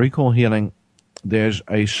in recall healing, there's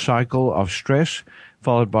a cycle of stress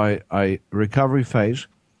followed by a recovery phase.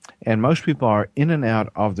 And most people are in and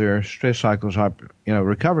out of their stress cycles,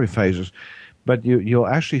 recovery phases. But you'll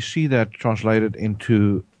actually see that translated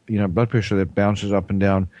into, blood pressure that bounces up and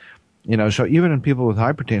down. So even in people with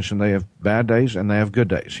hypertension, they have bad days and they have good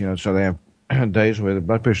days. So they have days where the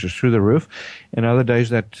blood pressure is through the roof, and other days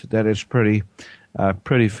that is pretty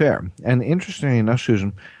fair. And interestingly enough,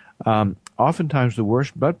 Susan, oftentimes the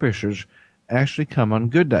worst blood pressures actually come on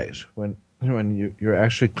good days when you're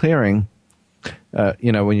actually clearing,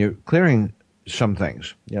 when you're clearing some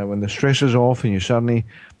things. When the stress is off and you suddenly,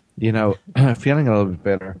 feeling a little bit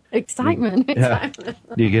better. Excitement.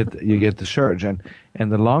 You get the surge, and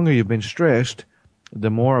the longer you've been stressed, the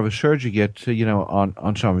more of a surge you get,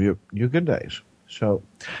 on some of your good days. So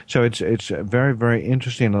it's a very, very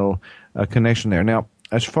interesting little connection there. Now,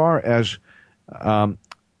 as far as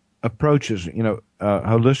approaches,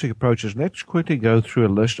 holistic approaches, let's quickly go through a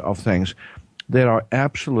list of things that are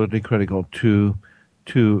absolutely critical to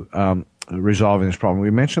resolving this problem.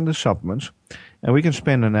 We mentioned the supplements, and we can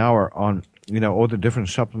spend an hour on, all the different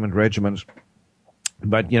supplement regimens.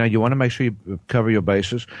 But, you want to make sure you cover your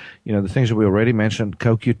bases. The things that we already mentioned,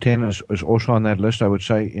 CoQ10 is also on that list, I would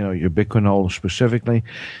say, your biquinol specifically.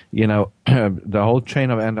 The whole chain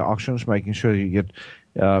of antioxidants, making sure you get,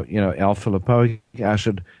 alpha lipoic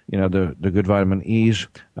acid, the good vitamin E's,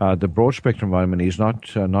 the broad spectrum vitamin E's, not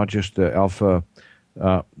just the alpha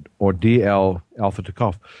or DL alpha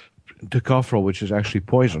tocopherol, which is actually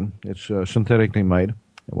poison. It's synthetically made.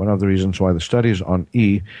 One of the reasons why the studies on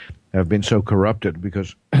E have been so corrupted,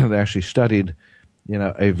 because they actually studied,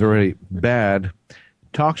 a very bad,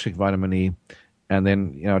 toxic vitamin E, and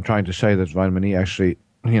then, trying to say that vitamin E actually,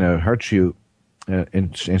 hurts you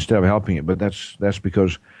instead of helping you. But that's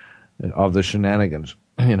because of the shenanigans,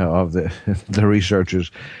 of the researchers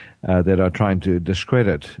that are trying to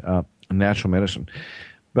discredit natural medicine.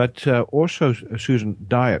 But also, Susan,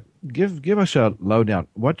 diet. Give us a lowdown.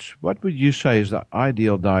 What would you say is the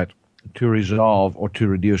ideal diet to resolve or to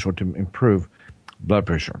reduce or to improve blood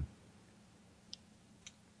pressure?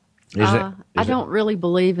 I don't really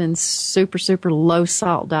believe in super, super low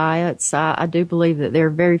salt diets. I do believe that there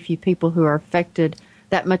are very few people who are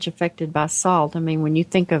that much affected by salt. I mean, when you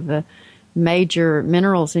think of the major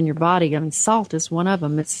minerals in your body, I mean, salt is one of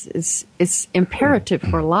them. It's imperative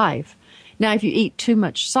for life. Now, if you eat too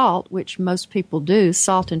much salt, which most people do,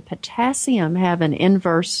 salt and potassium have an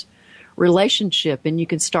inverse relationship, and you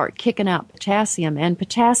can start kicking out potassium. And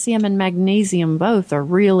potassium and magnesium both are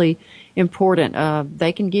really important.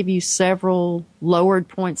 They can give you several lowered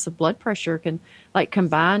points of blood pressure.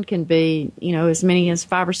 Combined can be, as many as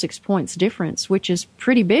 5 or 6 points difference, which is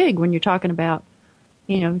pretty big when you're talking about,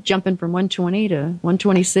 jumping from 120 to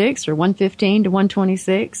 126 or 115 to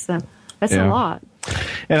 126. That's a lot.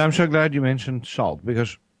 And I'm so glad you mentioned salt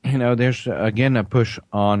because, there's, again, a push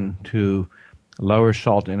on to lower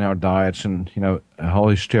salt in our diets and, a whole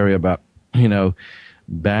hysteria about,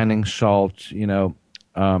 banning salt,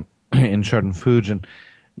 in certain foods and,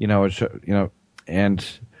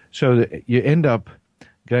 and so you end up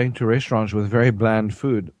going to restaurants with very bland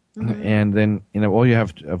food and then, all you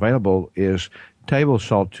have available is table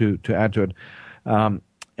salt to add to it. And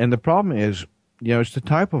the problem is, it's the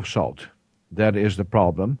type of salt that is the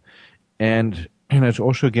problem. And it's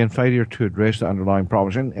also, again, failure to address the underlying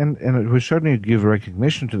problems. And we certainly give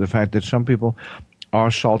recognition to the fact that some people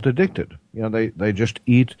are salt addicted. They just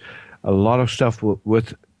eat a lot of stuff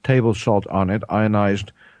with table salt on it,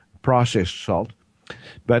 ionized processed salt.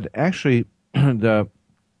 But actually, the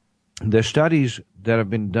studies that have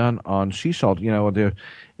been done on sea salt,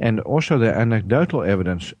 and also the anecdotal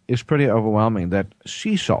evidence is pretty overwhelming that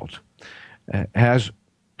sea salt has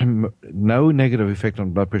no negative effect on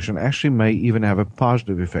blood pressure and actually may even have a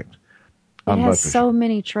positive effect on blood pressure. It has so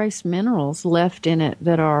many trace minerals left in it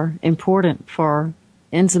that are important for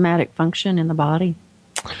enzymatic function in the body.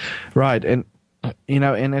 Right, and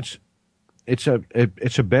and it's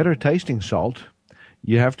a better tasting salt.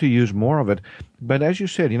 You have to use more of it. But as you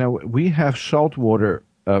said, we have salt water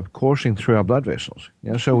coursing through our blood vessels.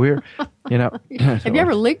 So we're, Have you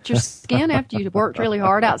ever licked your skin after you worked really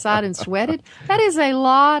hard outside and sweated? That is a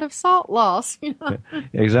lot of salt loss.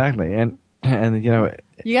 Exactly. And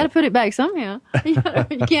you got to put it back somehow. You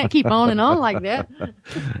can't keep on and on like that.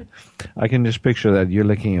 I can just picture that you're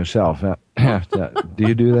licking yourself. Do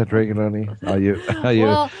you do that regularly? Are you?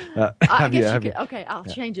 Well, I guess you could. Okay, I'll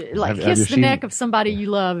change it. Kiss the neck of somebody you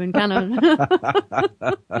love and kind of.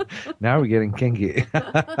 Now we're getting kinky.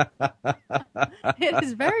 It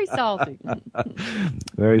is very salty.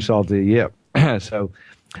 Very salty. Yeah. So,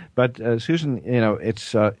 but Susan,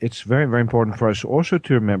 it's very, very important for us also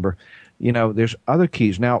to remember. There's other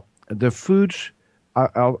keys. Now, the foods,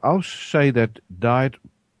 I'll say that diet,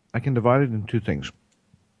 I can divide it into two things.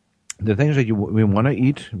 The things that we want to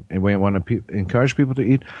eat and we want to encourage people to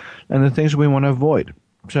eat, and the things that we want to avoid.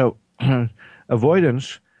 So,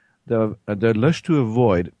 avoidance, the list to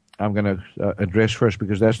avoid, I'm going to address first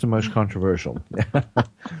because that's the most controversial.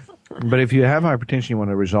 But if you have hypertension, you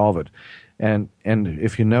want to resolve it. And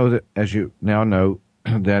if you know that, as you now know,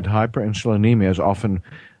 that hyperinsulinemia is often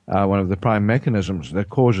one of the prime mechanisms that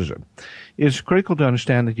causes it. It's critical to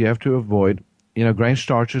understand that you have to avoid, grain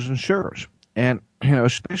starches and sugars, and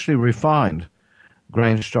especially refined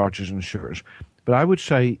grain starches and sugars. But I would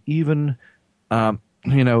say even,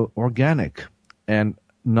 organic and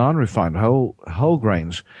non-refined whole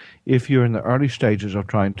grains, if you're in the early stages of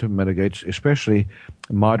trying to mitigate, especially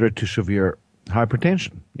moderate to severe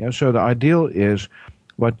hypertension. So the ideal is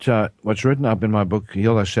what's written up in my book,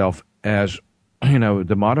 Heal Thyself, as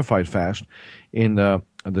the modified fast in the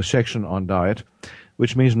section on diet,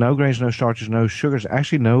 which means no grains, no starches, no sugars,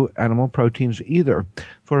 actually no animal proteins either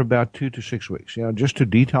for about 2 to 6 weeks. Just to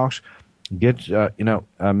detox, get,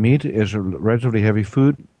 meat is a relatively heavy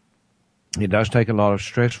food. It does take a lot of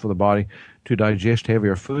stress for the body to digest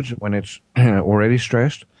heavier foods when it's already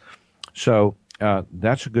stressed. So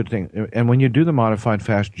that's a good thing. And when you do the modified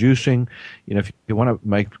fast, juicing, if you want to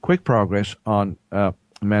make quick progress on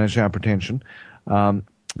managing hypertension,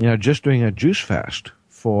 just doing a juice fast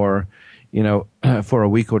for a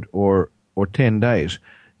week or 10 days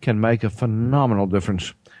can make a phenomenal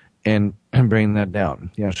difference in bringing that down.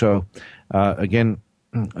 So again,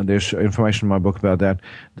 there's information in my book about that.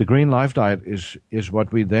 The Green Life Diet is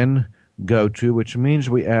what we then go to, which means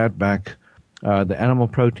we add back the animal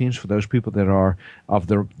proteins for those people that are of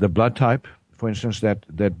the blood type, for instance,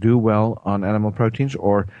 that do well on animal proteins,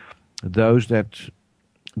 or those that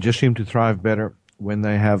just seem to thrive better when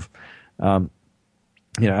they have,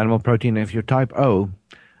 animal protein. If you're type O,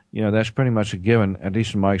 that's pretty much a given, at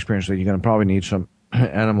least in my experience, that you're going to probably need some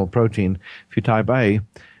animal protein. If you're type A,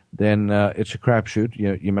 then it's a crapshoot.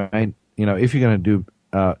 You may, if you're going to do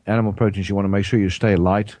animal proteins, you want to make sure you stay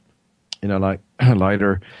light, like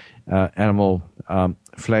lighter animal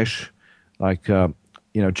flesh, like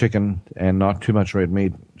chicken, and not too much red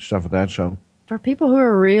meat, stuff like that. So for people who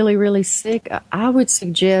are really, really sick, I would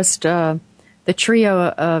suggest the trio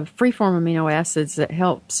of free-form amino acids that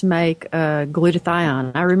helps make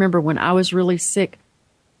glutathione. I remember when I was really sick,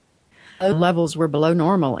 levels were below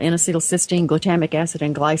normal in acetylcysteine, glutamic acid,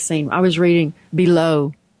 and glycine. I was reading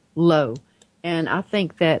below low. And I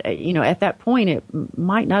think that, at that point, it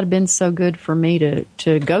might not have been so good for me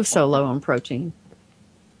to go so low on protein.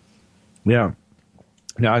 Yeah.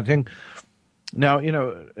 Now, I think,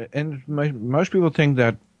 and most people think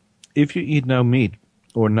that if you eat no meat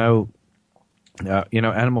or no,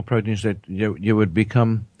 animal proteins, that you would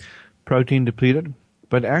become protein depleted.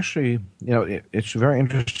 But actually, it's very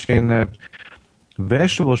interesting that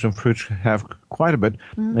vegetables and fruits have quite a bit.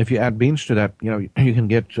 If you add beans to that, you can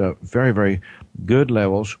get very, very good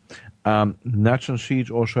levels. Nuts and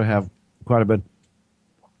seeds also have quite a bit.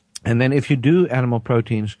 And then if you do animal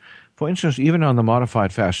proteins, for instance, even on the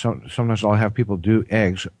modified fast, sometimes I'll have people do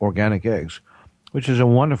eggs, organic eggs, which is a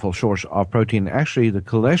wonderful source of protein. Actually, the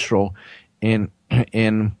cholesterol in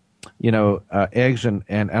eggs and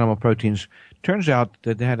animal proteins, turns out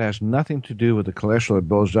that has nothing to do with the cholesterol that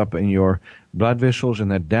builds up in your blood vessels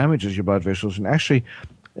and that damages your blood vessels. And actually,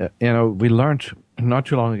 we learned not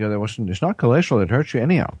too long ago it's not cholesterol that hurts you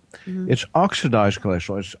anyhow. Mm-hmm. It's oxidized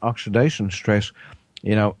cholesterol. It's oxidation stress,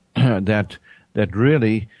 that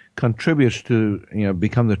really contributes to,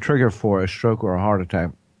 become the trigger for a stroke or a heart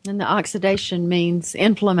attack. And the oxidation means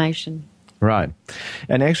inflammation. Right.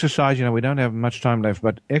 And exercise, we don't have much time left,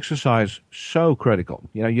 but exercise so critical.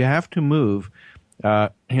 You have to move,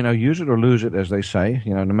 use it or lose it, as they say,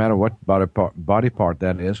 no matter what body part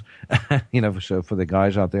that is. So for the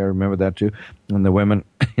guys out there, remember that too, and the women,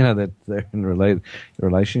 that they're in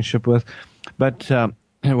relationship with. But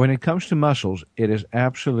when it comes to muscles, it is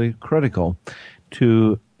absolutely critical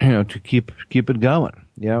to keep it going.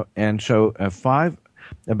 And so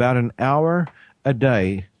about an hour a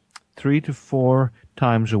day, 3 to 4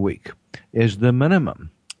 times a week is the minimum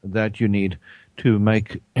that you need to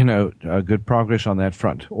make, a good progress on that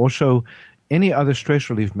front. Also, any other stress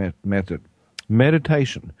relief method,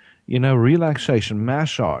 meditation, relaxation,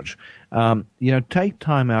 massage, take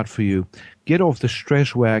time out for you, get off the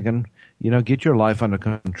stress wagon, get your life under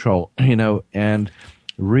control, and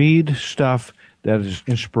read stuff that is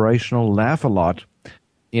inspirational, laugh a lot,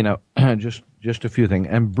 just a few things,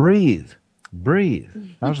 and breathe.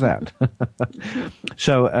 How's that?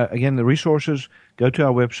 So, again, the resources, go to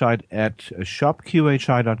our website at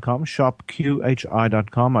shopqhi.com,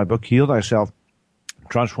 shopqhi.com. My book, Heal Thyself,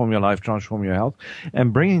 Transform Your Life, Transform Your Health,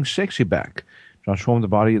 and Bringing Sexy Back. Transform the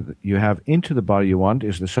body that you have into the body you want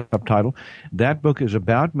is the subtitle. That book is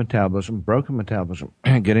about metabolism, broken metabolism,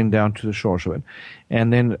 getting down to the source of it.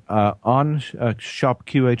 And then on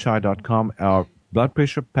shopqhi.com, our blood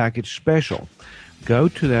pressure package special. Go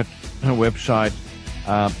to that website,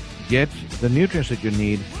 get the nutrients that you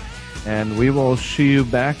need, and we will see you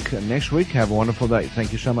back next week. Have a wonderful day.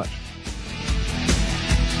 Thank you so much.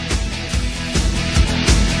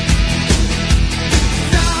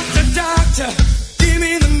 Doctor, give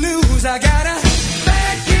me the news. I got a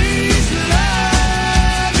bad case of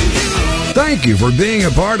loving you. Thank you for being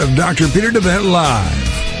a part of Dr. Peter DeVette Live.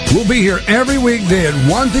 We'll be here every weekday at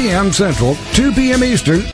 1 p.m. Central, 2 p.m. Eastern,